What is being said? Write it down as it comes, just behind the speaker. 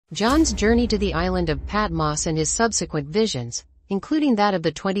John's journey to the island of Patmos and his subsequent visions, including that of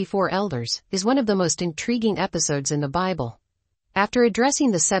the 24 elders, is one of the most intriguing episodes in the Bible. After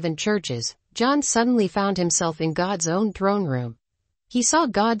addressing the 7 churches, John suddenly found himself in God's own throne room. He saw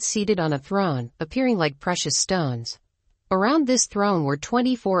God seated on a throne, appearing like precious stones. Around this throne were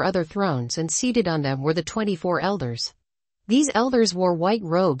 24 other thrones, and seated on them were the 24 elders. These elders wore white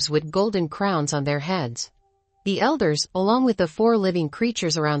robes with golden crowns on their heads. The elders, along with the 4 living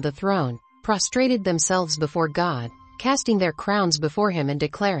creatures around the throne, prostrated themselves before God, casting their crowns before him and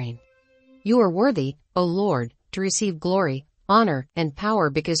declaring, "You are worthy, O Lord, to receive glory, honor, and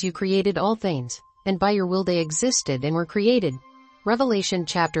power, because you created all things, and by your will they existed and were created." Revelation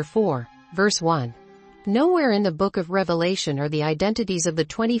chapter 4, verse 1. Nowhere in the book of Revelation are the identities of the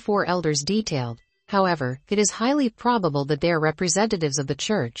 24 elders detailed. However, it is highly probable that they are representatives of the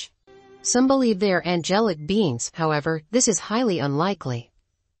church. Some believe they are angelic beings, however, this is highly unlikely.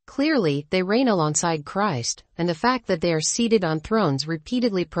 Clearly, they reign alongside Christ, and the fact that they are seated on thrones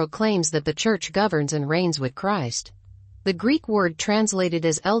repeatedly proclaims that the church governs and reigns with Christ. The Greek word translated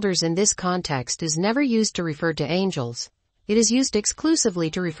as elders in this context is never used to refer to angels. It is used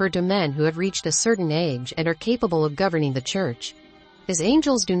exclusively to refer to men who have reached a certain age and are capable of governing the church. As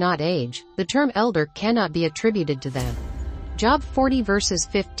angels do not age, the term elder cannot be attributed to them. Job 40 verses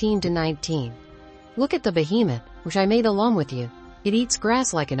 15 to 19. Look at the behemoth, which I made along with you. It eats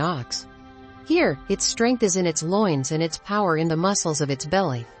grass like an ox. Here, its strength is in its loins and its power in the muscles of its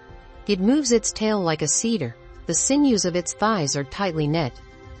belly. It moves its tail like a cedar. The sinews of its thighs are tightly knit.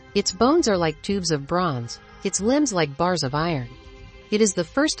 Its bones are like tubes of bronze, its limbs like bars of iron. It is the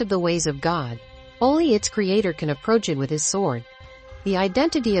first of the ways of God. Only its creator can approach it with his sword. The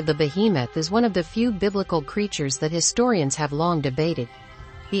identity of the behemoth is one of the few biblical creatures that historians have long debated.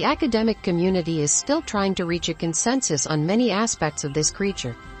 The academic community is still trying to reach a consensus on many aspects of this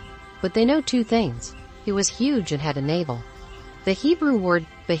creature. But they know 2 things. It was huge and had a navel. The Hebrew word,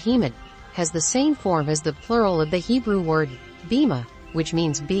 behemoth, has the same form as the plural of the Hebrew word, bema, which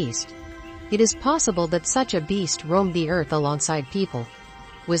means beast. It is possible that such a beast roamed the earth alongside people.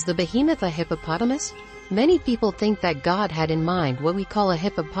 Was the behemoth a hippopotamus? Many people think that God had in mind what we call a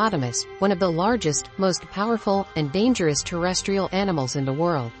hippopotamus, one of the largest, most powerful, and dangerous terrestrial animals in the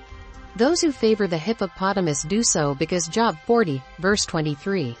world. Those who favor the hippopotamus do so because Job 40, verse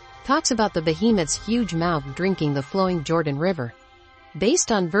 23, talks about the behemoth's huge mouth drinking the flowing Jordan River. Based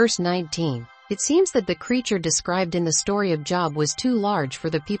on verse 19, it seems that the creature described in the story of Job was too large for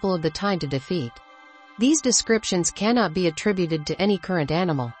the people of the time to defeat. These descriptions cannot be attributed to any current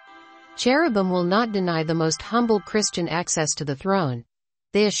animal. Cherubim will not deny the most humble Christian access to the throne.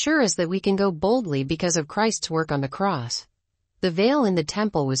 They assure us that we can go boldly because of Christ's work on the cross. The veil in the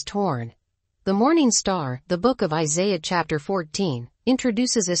temple was torn. The morning star, the book of Isaiah chapter 14,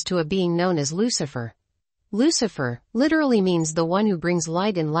 introduces us to a being known as Lucifer. Lucifer literally means the one who brings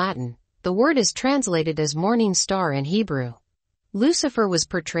light in Latin. The word is translated as morning star in Hebrew. Lucifer was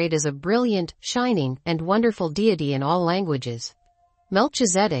portrayed as a brilliant, shining, and wonderful deity in all languages.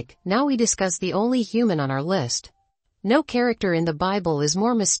 Melchizedek. Now we discuss the only human on our list. No character in the Bible is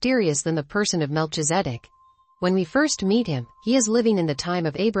more mysterious than the person of Melchizedek. When we first meet him, he is living in the time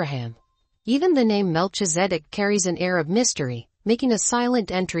of Abraham. Even the name Melchizedek carries an air of mystery, making a silent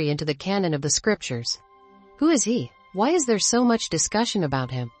entry into the canon of the scriptures. Who is he? Why is there so much discussion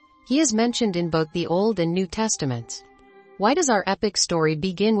about him? He is mentioned in both the Old and New Testaments. Why does our epic story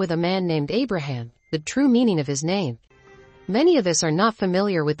begin with a man named Abraham, the true meaning of his name? Many of us are not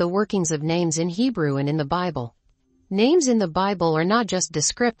familiar with the workings of names in Hebrew and in the Bible. Names in the Bible are not just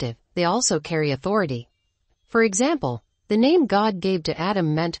descriptive, they also carry authority. For example, the name God gave to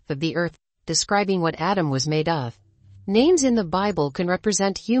Adam meant of the earth, describing what Adam was made of. Names in the Bible can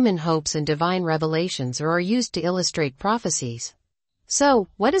represent human hopes and divine revelations or are used to illustrate prophecies. So,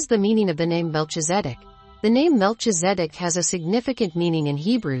 what is the meaning of the name Melchizedek? The name Melchizedek has a significant meaning in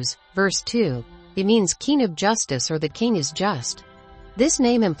Hebrews, verse 2. It means king of justice or the king is just. This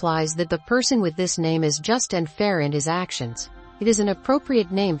name implies that the person with this name is just and fair in his actions. It is an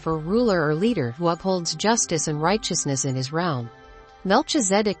appropriate name for a ruler or leader who upholds justice and righteousness in his realm.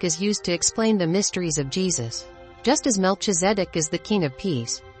 Melchizedek is used to explain the mysteries of Jesus. Just as Melchizedek is the king of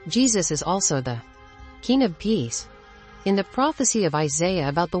peace, Jesus is also the king of peace. In the prophecy of Isaiah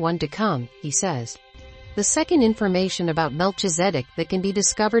about the one to come, he says, the second information about Melchizedek that can be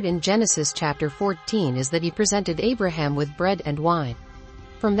discovered in Genesis chapter 14 is that he presented Abraham with bread and wine.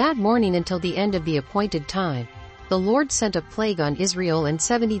 From that morning until the end of the appointed time, the Lord sent a plague on Israel and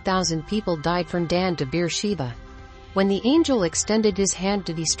 70,000 people died from Dan to Beersheba. When the angel extended his hand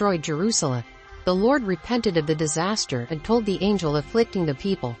to destroy Jerusalem, the Lord repented of the disaster and told the angel afflicting the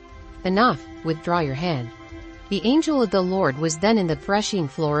people, "Enough, withdraw your hand." The angel of the Lord was then in the threshing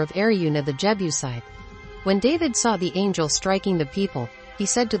floor of Araunah the Jebusite. When David saw the angel striking the people, he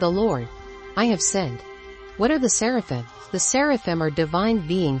said to the Lord, "I have sinned." What are the seraphim? The seraphim are divine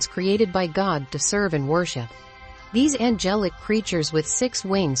beings created by God to serve and worship. These angelic creatures with 6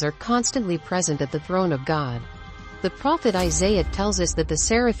 wings are constantly present at the throne of God. The prophet Isaiah tells us that the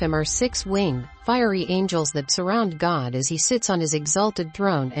seraphim are 6-winged, fiery angels that surround God as he sits on his exalted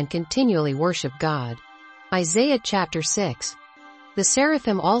throne and continually worship God. Isaiah chapter 6. The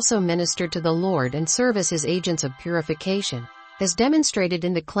seraphim also ministered to the Lord and serve as his agents of purification, as demonstrated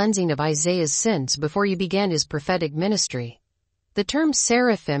in the cleansing of Isaiah's sins before he began his prophetic ministry. The term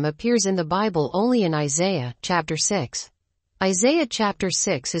seraphim appears in the Bible only in Isaiah chapter 6. Isaiah chapter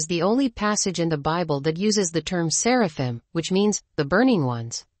 6 is the only passage in the Bible that uses the term seraphim, which means the burning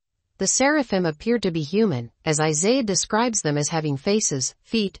ones. The seraphim appear to be human, as Isaiah describes them as having faces,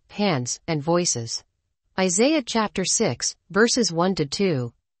 feet, hands, and voices. Isaiah chapter 6, verses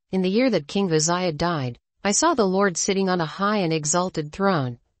 1-2. In the year that King Uzziah died, I saw the Lord sitting on a high and exalted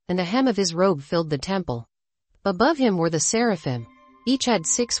throne, and the hem of his robe filled the temple. Above him were the seraphim. Each had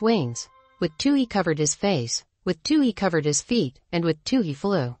 6 wings. With 2 he covered his face, with 2 he covered his feet, and with 2 he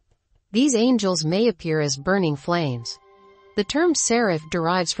flew. These angels may appear as burning flames. The term seraph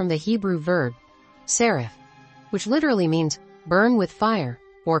derives from the Hebrew verb, seraph, which literally means burn with fire,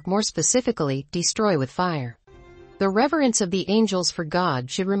 or more specifically, destroy with fire. The reverence of the angels for God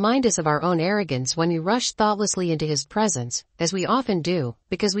should remind us of our own arrogance when we rush thoughtlessly into his presence, as we often do,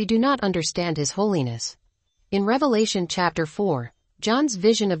 because we do not understand his holiness. In Revelation chapter 4, John's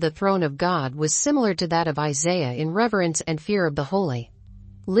vision of the throne of God was similar to that of Isaiah in reverence and fear of the holy.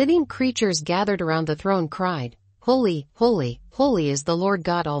 Living creatures gathered around the throne cried, "Holy, holy, holy is the Lord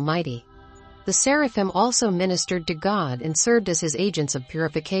God Almighty." The seraphim also ministered to God and served as his agents of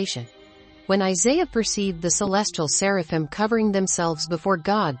purification. When Isaiah perceived the celestial seraphim covering themselves before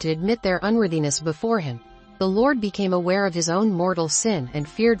God to admit their unworthiness before him, the Lord became aware of his own mortal sin and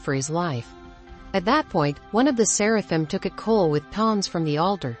feared for his life. At that point, one of the seraphim took a coal with tongs from the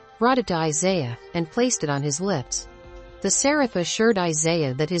altar, brought it to Isaiah, and placed it on his lips. The seraph assured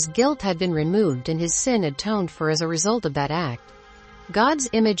Isaiah that his guilt had been removed and his sin atoned for as a result of that act. God's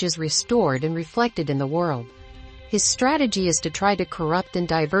image is restored and reflected in the world. His strategy is to try to corrupt and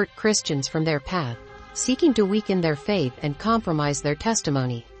divert Christians from their path, seeking to weaken their faith and compromise their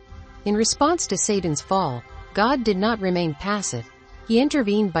testimony. In response to Satan's fall, God did not remain passive. He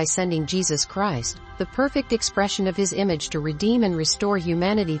intervened by sending Jesus Christ, the perfect expression of his image, to redeem and restore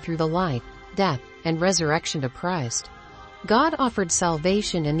humanity through the life, death, and resurrection of Christ. God offered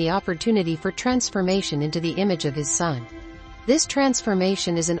salvation and the opportunity for transformation into the image of his Son. This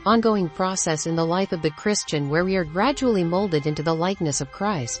transformation is an ongoing process in the life of the Christian where we are gradually molded into the likeness of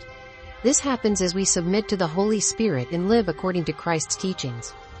Christ. This happens as we submit to the Holy Spirit and live according to Christ's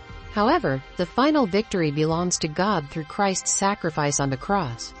teachings. However, the final victory belongs to God through Christ's sacrifice on the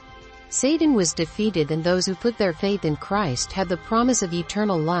cross. Satan was defeated, and those who put their faith in Christ have the promise of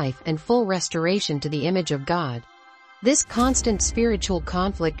eternal life and full restoration to the image of God. This constant spiritual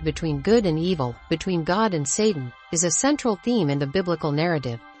conflict between good and evil, between God and Satan, is a central theme in the biblical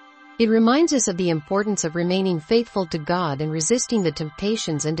narrative. It reminds us of the importance of remaining faithful to God and resisting the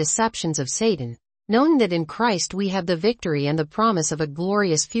temptations and deceptions of Satan, knowing that in Christ we have the victory and the promise of a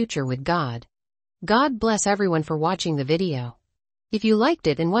glorious future with God. God bless everyone for watching the video. If you liked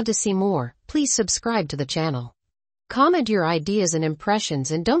it and want to see more, please subscribe to the channel. Comment your ideas and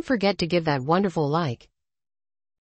impressions, and don't forget to give that wonderful like.